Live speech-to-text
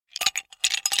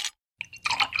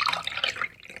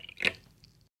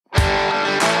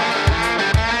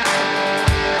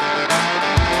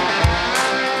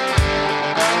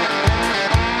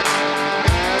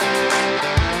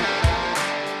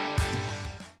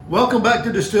Welcome back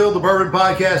to Distill the Bourbon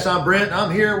Podcast. I'm Brent. I'm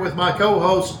here with my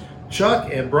co-hosts Chuck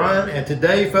and Brian, and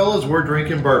today, fellas, we're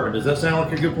drinking bourbon. Does that sound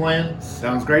like a good plan?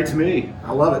 Sounds great to me.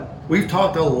 I love it. We've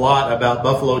talked a lot about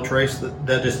Buffalo Trace, the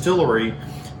distillery,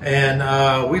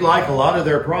 and we like a lot of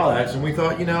their products, and we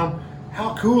thought,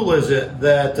 how cool is it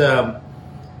that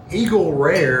Eagle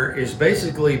Rare is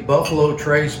basically Buffalo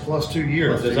Trace plus 2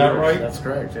 years. Is that right? That's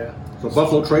correct, yeah. So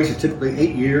Buffalo Trace is typically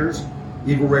 8 years.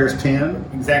 Eagle Rare is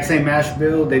 10. Exact same mash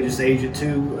bill. They just age it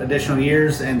 2 additional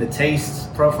years, and the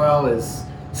taste profile is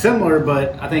similar,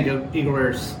 but I think Eagle Rare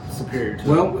is superior to it.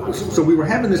 Well, so we were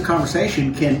having this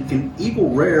conversation. Can Eagle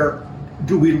Rare,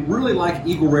 do we really like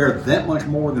Eagle Rare that much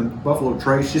more than Buffalo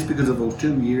Trace just because of those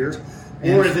 2 years?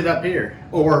 Or is it up here?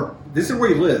 Or this is where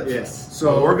you live. Yes.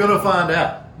 So we're going to find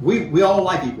out. We all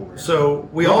like Eagle Rare. So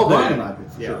we all do. Brian and I do,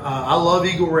 for sure. I love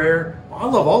Eagle Rare. I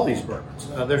love all these bourbons.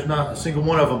 There's not a single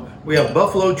one of them. We have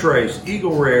Buffalo Trace,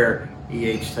 Eagle Rare,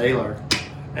 E.H. Taylor,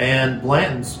 and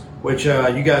Blanton's, which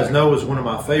you guys know is one of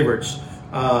my favorites.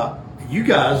 You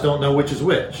guys don't know which is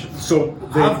which. So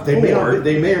they may or may not be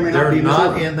in this They're not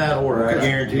order. in that order, Okay. I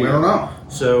guarantee you. We don't know.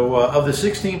 So of the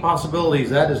 16 possibilities,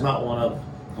 that is not one of them.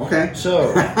 Okay.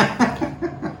 So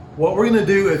what we're going to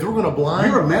do is we're going to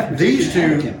blind You're a mathematician these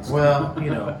and a two. chemist. Well,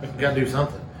 got to do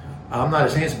something. I'm not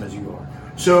as handsome as you are.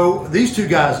 So these two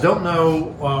guys don't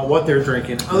know what they're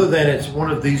drinking, other than it's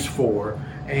one of these four.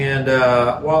 And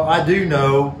while I do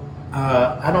know,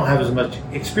 I don't have as much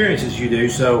experience as you do,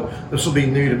 so this will be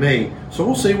new to me. So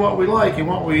we'll see what we like and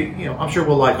what we, I'm sure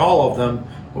we'll like all of them.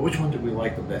 But which one do we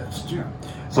like the best? Yeah.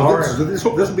 So this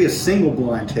will be a single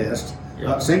blind test.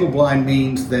 Yeah. Single blind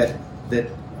means that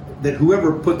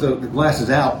whoever put the glasses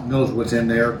out knows what's in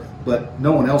there, but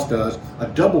no one else does. A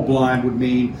double blind would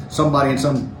mean somebody in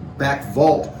some back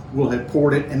vault will have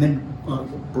poured it and then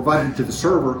provided it to the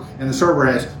server, and the server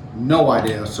has no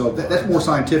idea. So that's more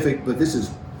scientific, but this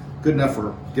is good enough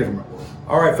for government work.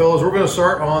 All right, fellas, we're going to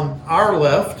start on our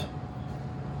left,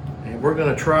 and we're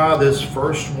going to try this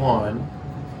first one.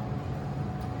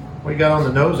 What you got on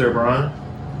the nose there, Brian?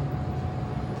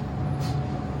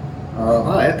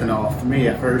 Ethanol for me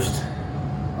at first.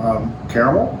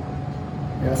 Caramel?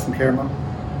 Yeah, some caramel.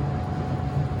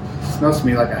 Smells to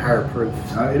me like a higher proof.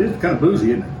 It is kind of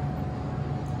boozy, isn't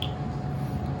it?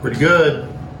 Pretty good.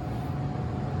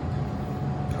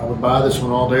 I would buy this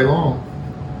one all day long.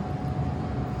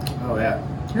 Oh, yeah.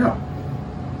 Yeah.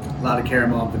 A lot of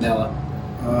caramel and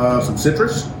vanilla. Some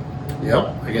citrus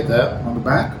Yep, I get that. on the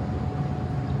back.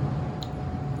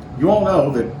 You all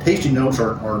know that tasting notes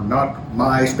are not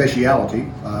my specialty.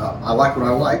 I like what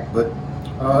I like, but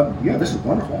yeah, this is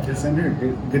wonderful. Just in here.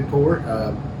 Good pour.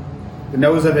 The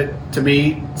nose of it, to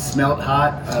me, smelled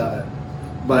hot.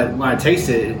 But when I taste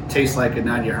it, it tastes like a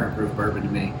 90 proof bourbon to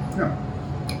me.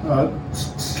 Yeah.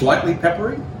 Slightly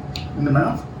peppery in the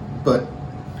mouth, but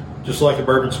Just like a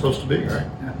bourbon's supposed to be, right?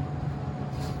 Yeah.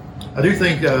 I do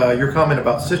think your comment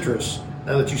about citrus,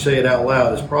 now that you say it out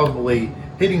loud, is probably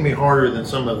hitting me harder than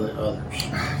some of the others.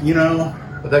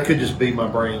 But that could just be my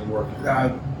brain working.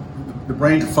 The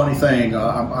brain's a funny thing.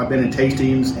 I've been in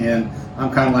tastings, and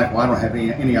I'm kind of like, well, I don't have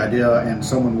any idea. And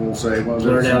someone will say, well,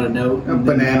 Blurt out a note.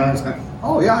 Bananas.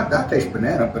 Oh, yeah, I taste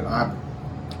banana, but I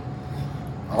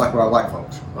like what I like,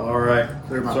 folks. All right.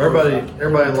 Clear my So throat.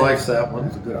 everybody likes that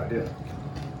That's a one. good idea.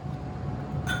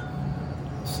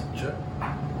 Check.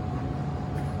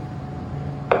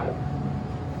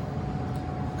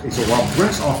 Okay, so while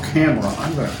Brent's off camera,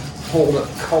 I'm going to hold up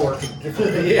color to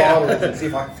different Yeah. bottles and see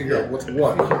if I can figure out what's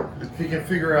what. If you can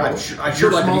figure out, I'd your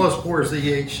sure like to be- smallest pour is the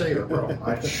E.H. Taylor, bro.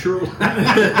 I'd sure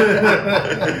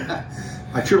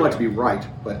like to be right,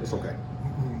 but it's okay.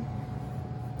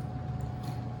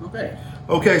 Okay.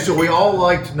 Okay, so we all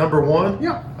liked number one.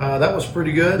 Yeah. That was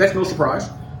pretty good. That's no surprise.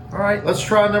 All right, let's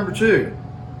try number two.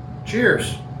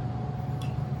 Cheers.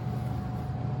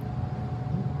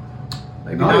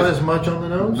 Maybe Not not as- as much on the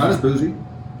nose. Not as boozy.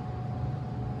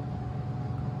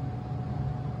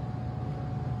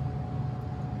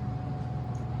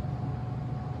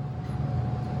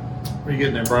 What are you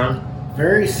getting there, Brian?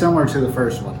 Very similar to the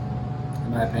first one,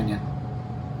 in my opinion.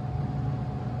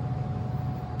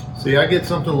 See, I get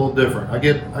something a little different. I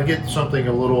get something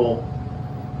a little.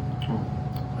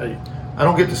 I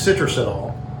don't get the citrus at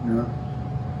all. Yeah.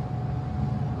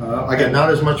 I get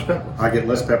not as much pepper. I get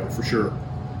less pepper for sure.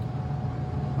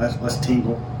 Less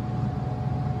tingle.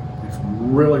 It's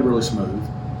really, really smooth.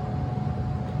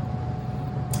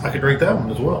 I could drink that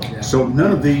one as well. Yeah. So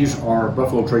none of these are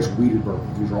Buffalo Trace weeded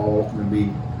bourbons. These are all going to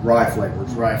be rye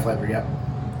flavors. Rye flavor, yep.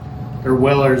 Their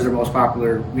Weller's their most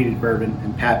popular weeded bourbon,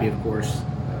 and Pappy, of course,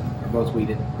 are both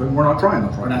weeded. But we're not trying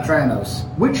those right We're now. not trying those.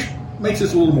 Which makes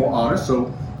this a little more honest.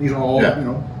 So these are all,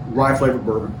 Yeah. rye flavored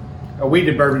bourbon. A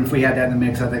wheated bourbon, if we had that in the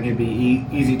mix, I think it'd be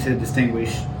easy to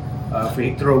distinguish. If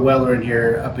we throw Weller in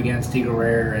here up against Eagle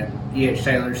Rare and E.H.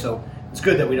 Taylor, so it's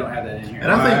good that we don't have that in here. And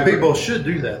I think people should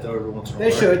do that though every once in a while.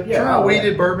 They should, yeah. Try a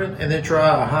wheated bourbon and then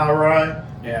try a high rye.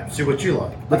 Yeah. See what you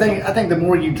like. I think the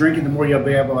more you drink it, the more you'll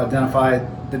be able to identify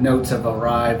the notes of a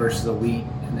rye versus a wheat,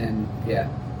 and then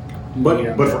But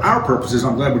for our purposes,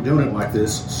 I'm glad we're doing it like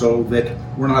this, so that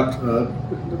we're not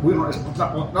it's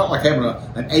not like having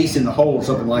an ace in the hole or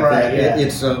something like Right, that. yeah.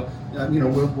 It's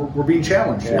we're being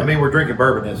challenged. I mean, we're drinking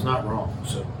bourbon. It's not wrong.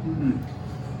 So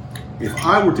If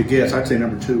I were to guess, I'd say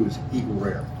number 2 is Eagle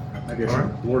Rare. I guess All you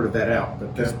right. blurted that out,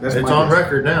 but that's it's my on guess.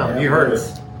 record now. You heard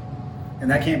it. And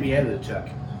that can't be edited, Chuck.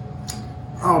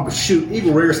 Oh, but shoot,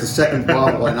 Eagle Rare is the second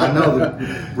bottle, and I know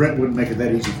that Brent wouldn't make it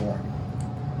that easy for him.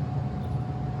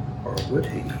 Or would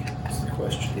he? That's the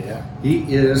question. Yeah. He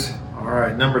is All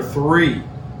right, number 3.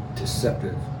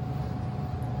 deceptive.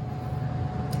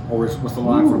 Or what's the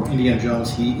line from Indiana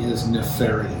Jones? He is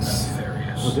nefarious.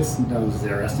 Well, this nose is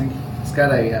interesting. It's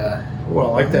got a. Oh, I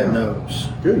like that nose.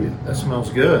 Do you? That smells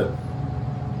good.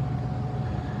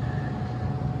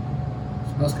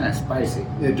 Smells kind of spicy.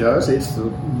 It does. It's the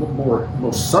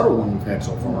most subtle one we've had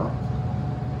so far.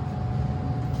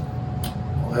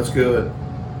 Well, that's good.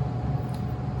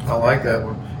 I like that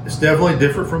one. It's definitely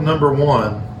different from number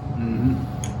 1.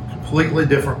 Mm-hmm. Completely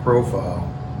different profile.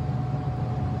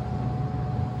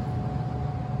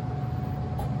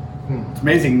 What's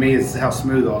amazing to me is how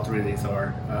smooth all three of these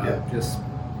are. Just,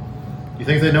 You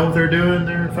think they know what they're doing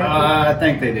there? In I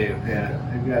think they do. Yeah,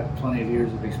 they've got plenty of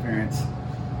years of experience.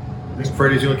 Think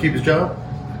Freddie's going to keep his job?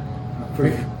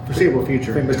 For foreseeable I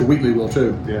future. think Mr. Wheatley will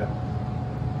too. Yeah.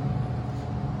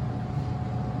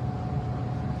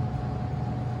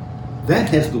 That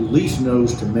has the least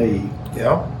nose to me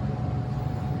Yeah.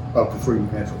 of the 3 we've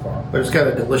had so far. But it's got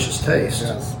a delicious taste.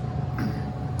 Yes.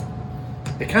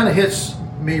 It kind of hits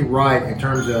me right in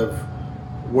terms of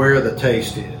where the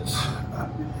taste is.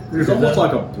 There's almost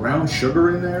like a brown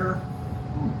sugar in there.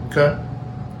 Okay.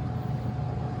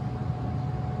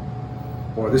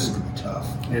 Boy, this is going to be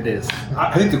tough. It is.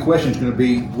 I think the question is going to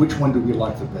be, which one do we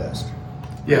like the best?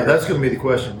 Yeah, that's going to be the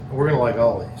question. We're going to like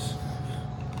all these.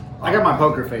 I got my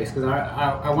poker face because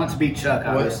I want to beat Chuck,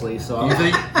 obviously. So You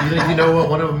think you know what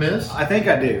one of them is? I think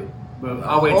I do, but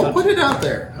I'll wait Oh, till. put it out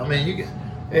there. I mean, you can.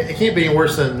 It can't be any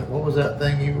worse than what was that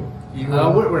thing you? We're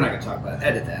not going to talk about it.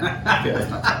 Edit that.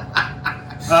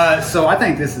 Okay. So I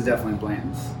think this is definitely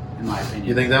Blanton's, in my opinion.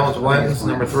 You think that one's I think Blanton's it's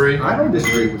number Blanton's. 3? I don't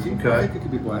disagree with you. Okay. I think it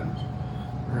could be Blanton's.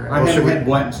 All right. I Well, haven't had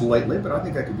Blanton's lately, but I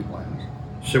think that could be Blanton's.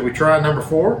 should we try number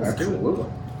 4? Absolutely.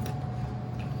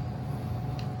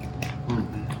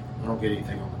 I don't get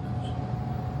anything on the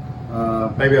nose.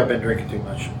 Uh, Maybe I've been drinking too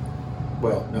much.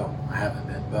 Well, no, I haven't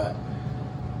been, but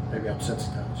maybe I'm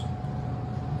sensitized.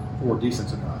 or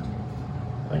desensitized.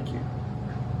 Thank you.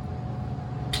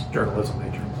 Journalism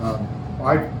major.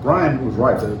 Brian was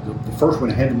right. The first one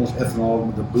had the most ethanol,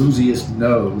 with the booziest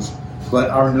nose, but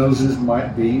our noses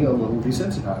might be a little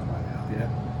desensitized by now. Yeah.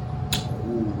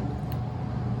 Ooh.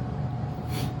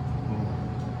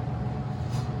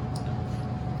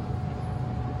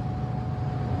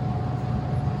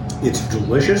 It's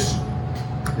delicious.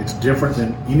 It's different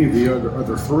than any of the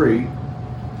other 3.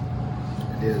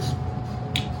 It is.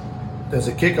 Does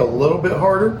it kick a little bit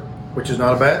harder, which is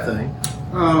not a bad thing?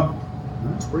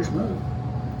 It's pretty smooth.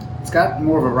 It's got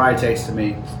more of a rye taste to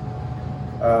me.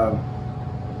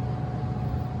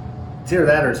 It's either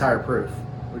that or it's higher proof,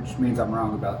 which means I'm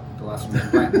wrong about the last one,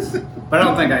 Blanton's. But I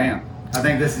don't think I am. I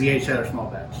think this is the H. Cheddar small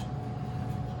batch.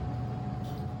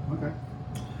 Okay.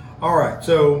 All right,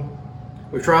 so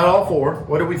we've tried all 4.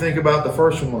 What do we think about the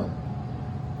first one?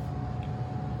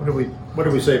 What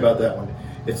do we say about that one?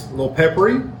 It's a little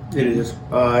peppery. It is.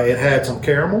 It had some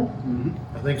caramel. Mm-hmm.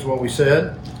 I think is what we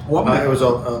said. Well, It was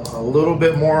a little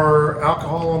bit more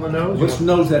alcohol on the nose. let's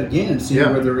nose that again and see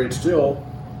Yeah. whether it's still.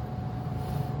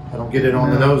 I don't get it on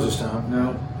the No. nose this time.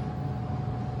 No.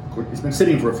 It's been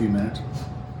sitting for a few minutes.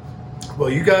 Well,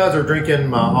 you guys are drinking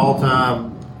my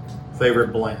all-time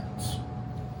favorite blends.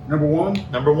 Number 1.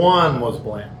 Number 1 was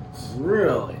blends.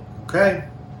 Really? Okay.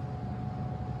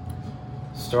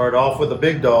 Start off with a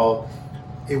big dog.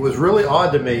 It was really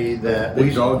odd to me that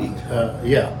Big doggy.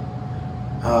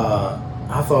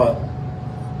 I thought,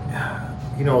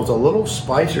 it was a little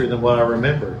spicier than what I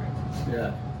remembered,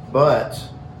 Yeah. but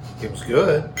it was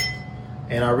good,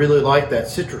 and I really liked that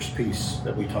citrus piece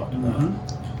that we talked about.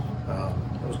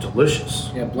 It was delicious.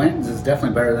 Yeah, Blanton's is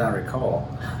definitely better than I recall.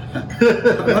 I'm going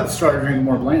to start drinking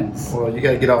more Blanton's. Well, you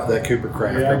got to get off that Cooper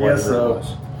Craft. Yeah, I or whatever guess so. it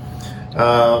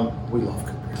was. We love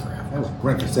Cooper Craft. That was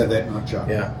Brent that said that, not Chuck.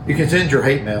 Yeah. You can send your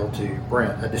hate mail to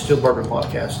Brent at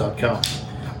distilledbourbonpodcast.com.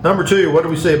 Number 2, what do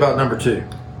we say about number 2?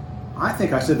 I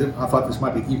think I said that I thought this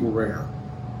might be Eagle Rare.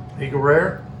 Eagle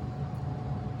Rare?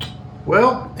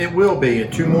 Well, it will be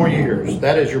in 2 more years.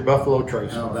 That is your Buffalo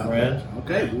Trace, my friend.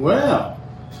 Okay, well.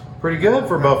 Pretty good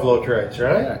for Buffalo Trace,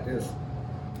 right? Yeah, it is.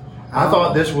 I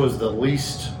thought this was the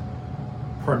least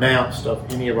pronounced of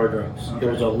any of our drinks. Okay.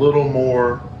 It was a little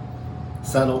more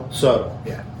Subtle. subtle.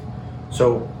 Yeah.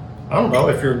 So, I don't know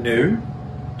if you're new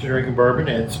to drinking bourbon,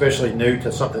 and especially new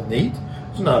to something neat,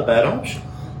 it's not a bad option.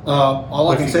 All I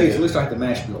What can you say is did. at least I had the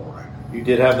mash bill right. You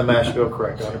did have the mash bill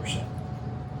correct, 100%.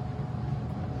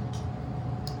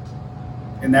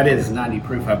 And that is 90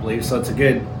 proof, I believe. So it's a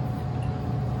good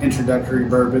introductory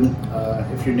bourbon.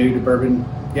 If you're new to bourbon,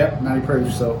 yep, 90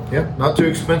 proof. So Yeah, not too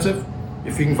expensive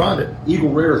if you can find it. Eagle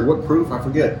Rare is what proof? I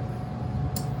forget.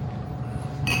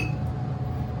 I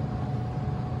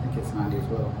think it's 90 as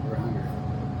well, or 100.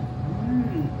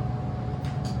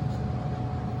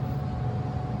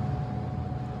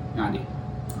 90.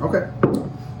 Okay.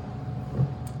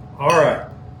 All right,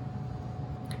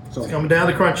 So it's coming down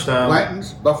to crunch time.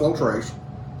 Blanton's Buffalo Trace.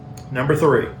 Number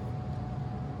 3.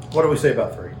 What do we say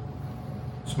about 3?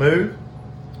 Smooth?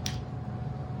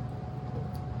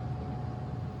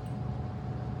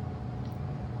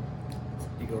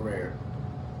 Eagle Rare.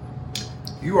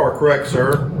 You are correct,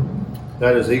 sir.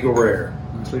 That is Eagle Rare.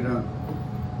 Nicely done.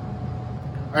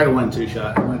 I had a 1-2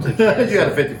 shot. I went You to got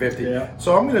a 50-50. Yeah.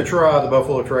 So I'm going to try the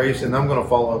Buffalo Trace, and I'm going to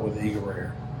follow up with the Eagle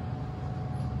Rare.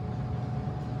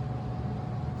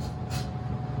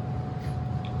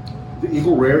 The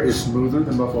Eagle Rare is smoother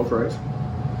than Buffalo Trace.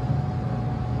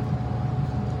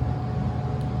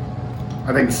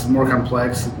 I think it's more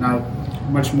complex, not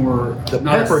much more. The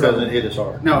not pepper as subtle. doesn't hit as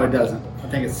hard. No, it doesn't. I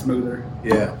think it's smoother.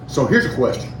 Yeah. So here's a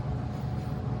question.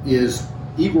 Is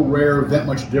Eagle Rare that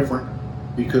much different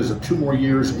because of 2 more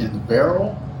years in the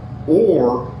barrel?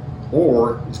 Or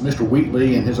is Mr.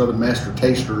 Wheatley and his other master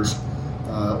tasters,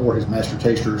 or his master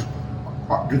tasters,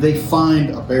 do they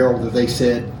find a barrel that they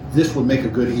said, this would make a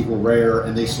good Eagle Rare,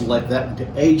 and they select that one to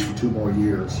age for 2 more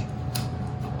years?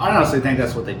 I honestly think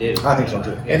that's what they do. I think so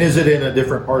too. And is it in a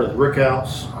different part of the rick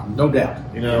house? No doubt.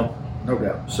 You know? No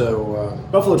doubt. So,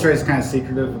 Buffalo Trace is kind of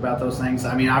secretive about those things.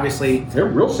 I mean, obviously, They're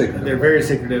real secretive. they're very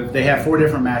secretive. They have 4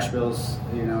 different mash bills,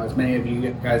 you know, as many of you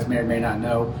guys may or may not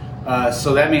know.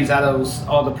 So that means out of those,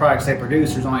 all the products they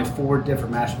produce, there's only 4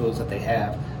 different mash bills that they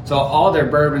have. So all their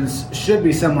bourbons should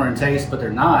be similar in taste, but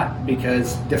they're not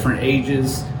because different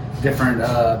ages, different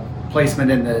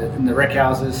placement in the rick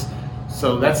houses.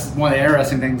 So that's one of the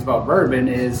interesting things about bourbon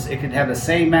is it could have the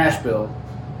same mash bill,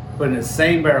 but in the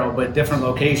same barrel, but different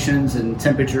locations and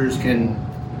temperatures can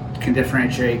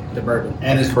differentiate the bourbon.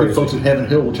 And as good folks at Heaven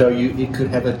Hill will tell you, it could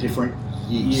have a different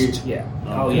yeast. Yeah.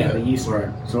 Oh yeah, the yeast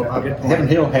strain. So Good point. Heaven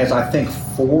Hill has, I think,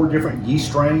 4 different yeast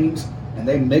strains, and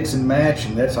they mix and match,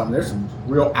 and there's some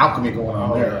real alchemy going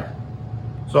on Oh, there.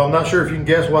 so I'm not sure if you can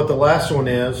guess what the last one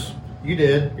is. You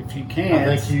did. If you I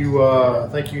can,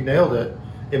 think you nailed it.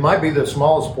 It might be the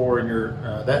smallest pour in your.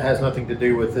 That has nothing to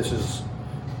do with this is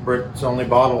Brent's only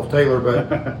bottle of Taylor,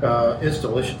 but it's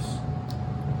delicious.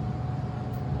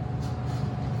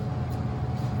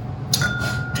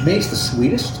 To me, it's the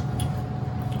sweetest.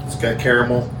 It's got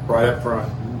caramel right up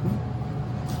front,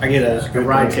 I get It's a good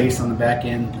rye drinking. taste on the back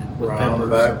end with right on the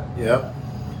peppers. back. Yep.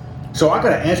 So I got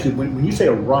to ask you, when you say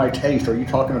a rye taste, are you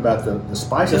talking about the The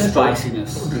spiciness?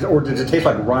 spiciness, Or does it taste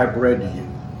like rye bread to you?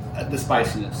 the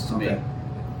spiciness to me. Okay.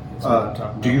 That's what I'm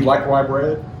talking Do you like rye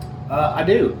bread? about. I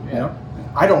do. Yeah.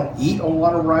 I don't eat a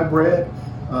lot of rye bread.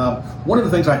 One of the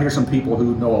things I hear some people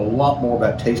who know a lot more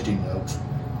about tasting notes,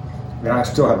 and I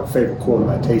still have a favorite quote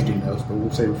about tasting notes, but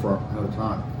we'll save it for another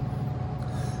time,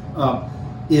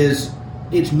 is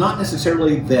it's not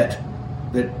necessarily that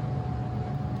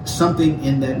something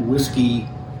in that whiskey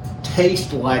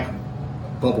tastes like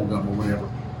bubblegum or whatever.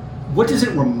 What does it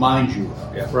remind you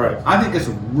of? Yeah. Right. I think it's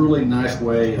a really nice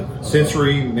way of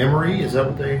Sensory memory, is that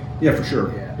what they? Yeah, for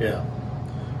sure. Yeah. Yeah.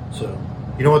 So,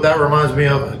 you know what that reminds me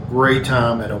of? A great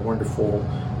time at a wonderful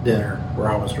dinner where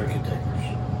I was drinking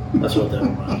Taylors. That's what that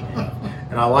reminds me of.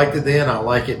 And I liked it then. I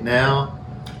like it now.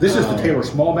 This is the Taylor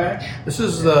small batch. This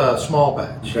is the small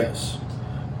batch. Okay. Yes.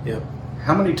 Yep.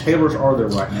 How many Taylors are there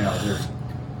right now? There's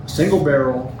single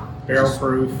barrel, Barrel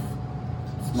proof,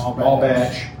 small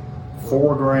batch,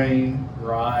 4 grain.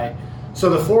 rye. So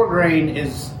the 4 grain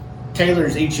is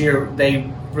Taylor's each year.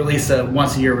 They release a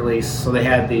once a year release. So they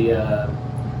had the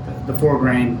 4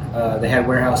 grain. They had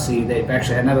Warehouse C. They've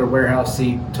actually had another Warehouse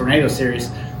C Tornado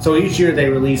series. So each year they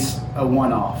release a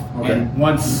one off. Okay. And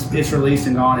once it's released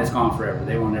and gone, it's gone forever.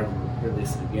 They won't ever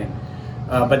release it again.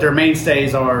 But their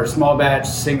mainstays are small batch,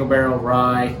 single barrel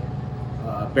rye,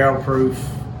 barrel proof,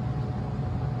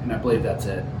 and I believe that's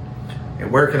it.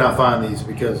 And where can I find these?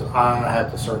 Because I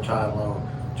had to search high and low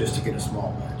just to get a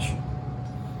small batch.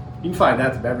 You can find that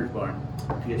at the Beverage Barn.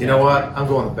 You know what? I'm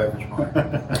going to Beverage Barn.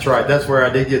 That's right. That's where I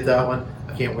did get that one.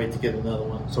 I can't wait to get another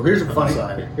one. So here's a I'm funny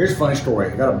excited.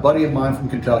 story. I got a buddy of mine from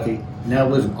Kentucky, now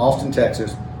lives in Austin,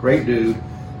 Texas. Great dude,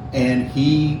 and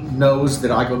he knows that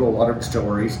I go to a lot of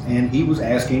distilleries, and he was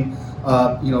asking,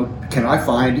 can I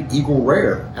find Eagle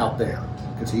Rare out there?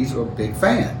 Because he's a big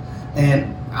fan,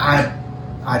 and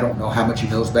I don't know how much he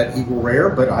knows about Eagle Rare,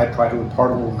 but I try to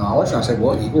impart a little knowledge, and I said,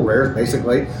 well, Eagle Rare is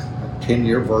basically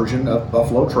 10-year version of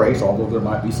Buffalo Trace, although there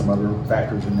might be some other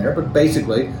factors in there. But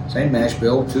basically, same mash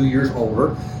bill, 2 years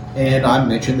older. And I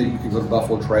mentioned that you can go to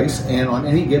Buffalo Trace, and on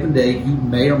any given day, you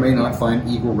may or may not find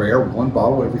Eagle Rare, one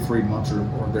bottle every 3 months or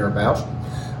thereabouts.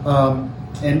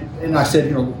 And I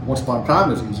said, once upon a time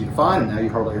it was easy to find, and now you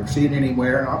hardly ever see it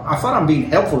anywhere. And I thought I'm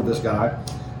being helpful to this guy.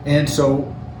 And so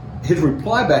his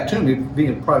reply back to me,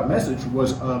 being a private message,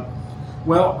 was,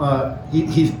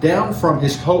 he's down from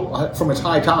his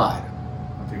high tide.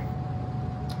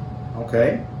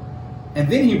 Okay, and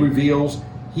then he reveals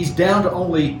he's down to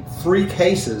only 3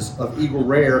 cases of Eagle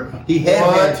Rare. He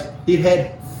had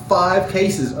 5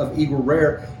 cases of Eagle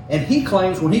Rare, and he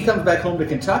claims when he comes back home to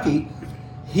Kentucky,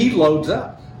 he loads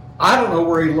up. I don't know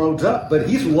where he loads up, but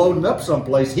he's loading up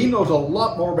someplace. He knows a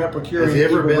lot more about procuring. Has he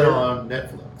ever Eagle been Rare. on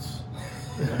Netflix?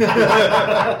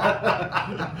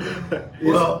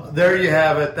 Well, there you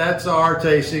have it. That's our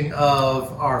tasting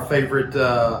of our favorite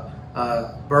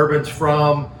bourbons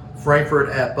from Frankfurt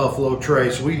at Buffalo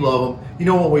Trace. We love them. You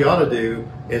know what we ought to do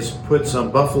is put some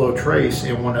Buffalo Trace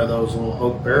in one of those little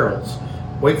oak barrels,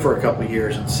 wait for a couple of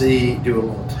years and do a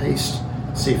little taste,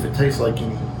 see if it tastes like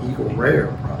any Eagle Rare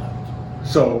product.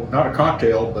 So not a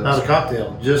cocktail, but Not a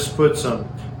cocktail. Just put some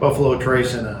Buffalo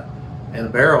Trace in a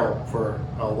barrel for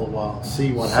a little while and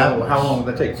see what happens. How long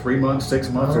will that take? 3 months, 6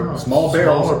 months? Oh, Small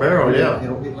barrels. smaller barrel, yeah.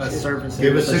 Less surface.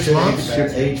 Give it 6 months.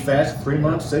 Should age fast. 3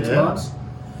 months, 6 Yeah. months.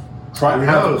 Try. Who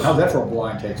How's knows? that for a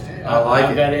blind tasting? I like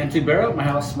I've it. got an empty barrel at my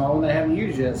house, small one they haven't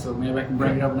used yet, so maybe I can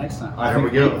bring it over next time. I There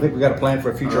think we go. I think we got a plan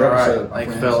for a future All right. episode. my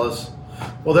Thanks, friends. fellas.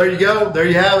 Well, there you go. There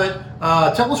you have it.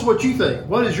 Tell us what you think.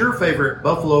 What is your favorite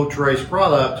Buffalo Trace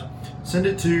product? Send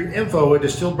it to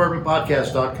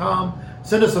info@distilledbourbonpodcast.com.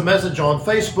 Send us a message on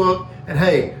Facebook. And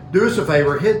hey, do us a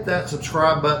favor, hit that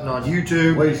subscribe button on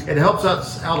YouTube. Please. It helps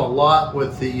us out a lot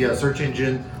with the search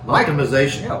engine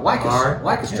optimization. Yeah, like us. All right.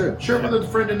 Like us too. Share with a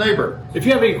friend and neighbor. If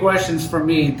you have any questions for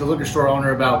me, the liquor store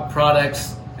owner, about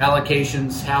products,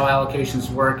 allocations, how allocations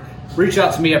work, reach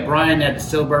out to me at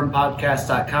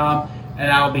brian@distilledbourbonpodcast.com,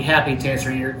 and I'll be happy to answer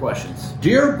any of your questions.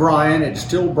 Dear Brian at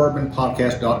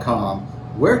distilledbourbonpodcast.com,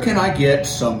 where can I get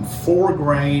some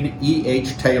 4-grain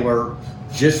E.H. Taylor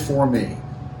just for me?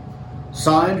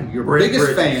 Signed, your Brent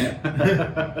biggest Bridges.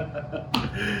 fan.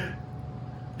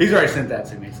 He's already sent that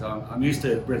to me, so I'm used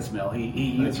to Brent's smell.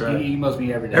 He That's right. He emails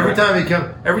me every day. Every time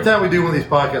we do one of these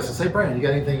podcasts, I say, Brandon, you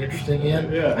got anything interesting in?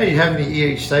 Yeah. Hey, you have any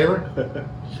E.H. Taylor?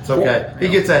 It's okay. He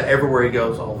gets that everywhere he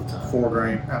goes all the time.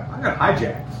 4-grain. I got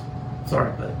hijacked.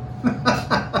 Sorry, buddy.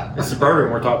 It's the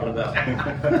bourbon we're talking about.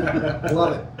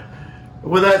 Love it.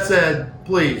 With that said,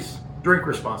 please drink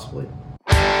responsibly.